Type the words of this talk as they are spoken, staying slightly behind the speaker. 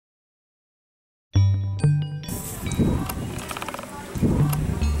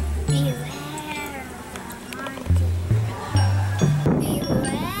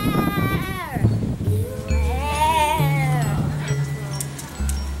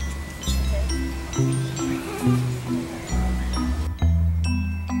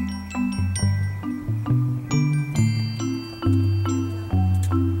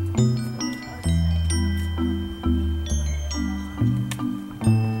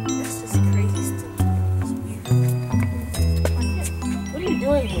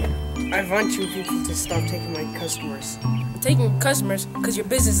want you people to stop taking my customers. I'm taking customers because your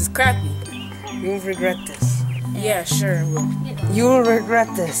business is crappy. You'll regret this. Yeah, sure I will. You will regret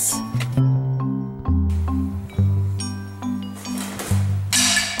this.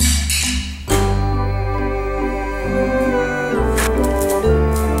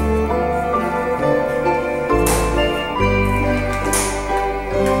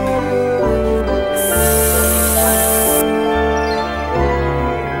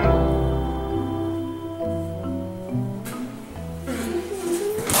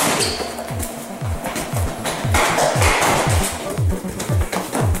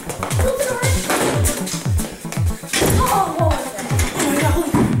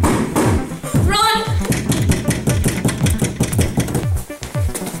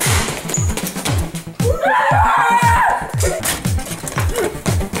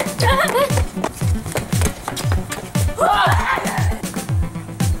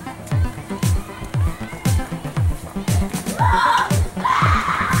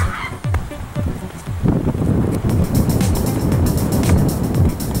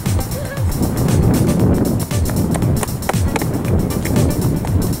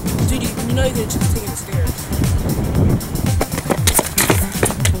 You know you could just take the stairs.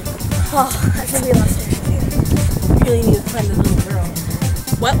 Oh, that's gonna be a lot of stairs. You really need to find the little girl.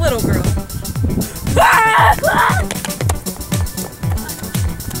 What little girl?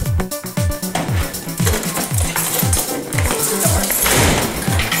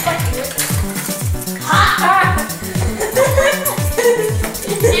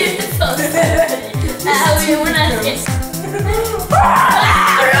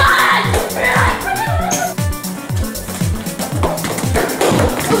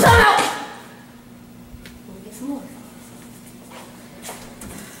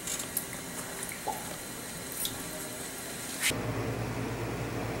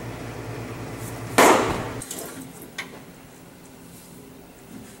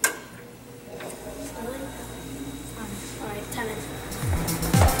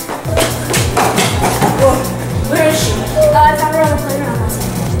 Where is she? I found her on the playground last night.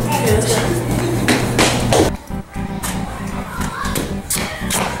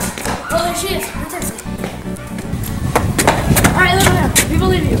 Oh, there she is. Right there. Alright, look. We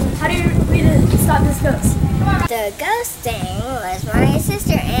believe you. How do you read it to stop this ghost? The ghost thing was my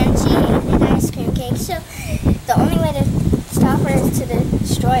sister and she hated ice cream cake, so the only way to stop her is to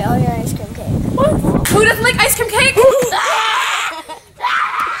destroy all your ice cream cake. What? Who doesn't like ice cream cake?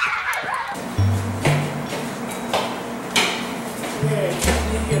 Man,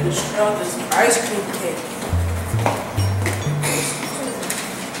 you here to destroy this ice cream cake.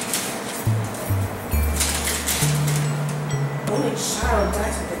 Only child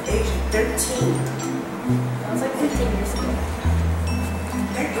dies at the age of 13. That was like 15 years ago.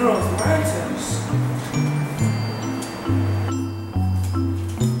 That girl's lying to us.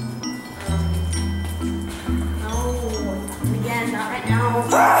 No. Again, not right now.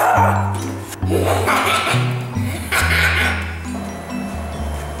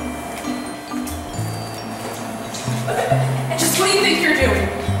 Just what do you think you're doing?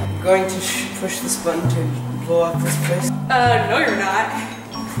 Going to push this button to blow up this place? No you're not.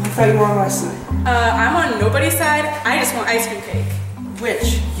 I thought you were on my side. I'm on nobody's side. I just want ice cream cake.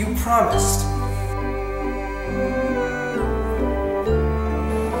 Which you promised.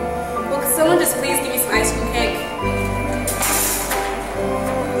 Well, could someone just please give me some ice cream cake?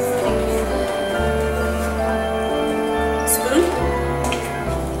 Spoon?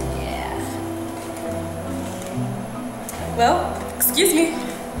 Yeah. Well, excuse me.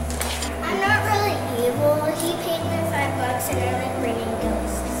 I'm not really evil. He paid me $5 and I like bringing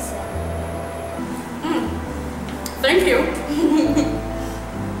ghosts. So. Thank you.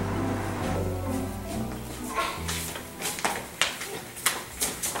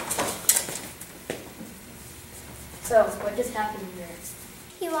 So, what just happened here?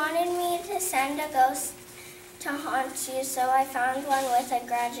 He wanted me to send a ghost to haunt you, so I found one with a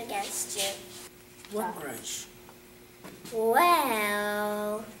grudge against you. What grudge?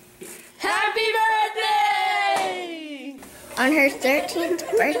 Well, Happy birthday! on her 13th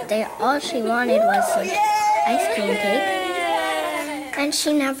birthday, all she wanted was some ice cream cake, and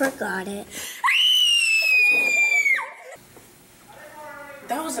she never got it.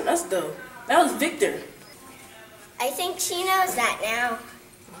 That wasn't us though. That was Victor. I think she knows that now.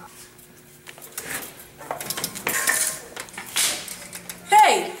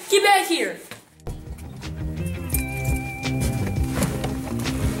 Hey, get back here.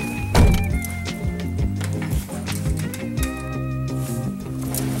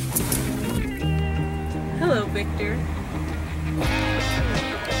 Hello, Victor.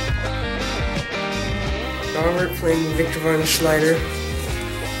 Robert playing Victor Von Schneider.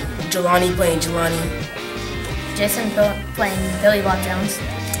 Jelani playing Jelani. Jason playing Billy Bob Jones.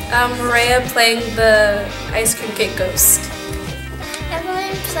 Maria playing the ice cream cake ghost.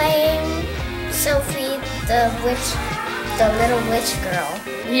 Evelyn playing Sophie, the little witch girl.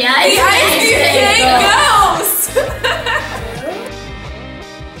 Yeah, The ice cream cake ghost!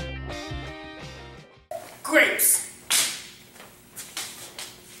 Grapes!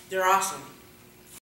 They're awesome.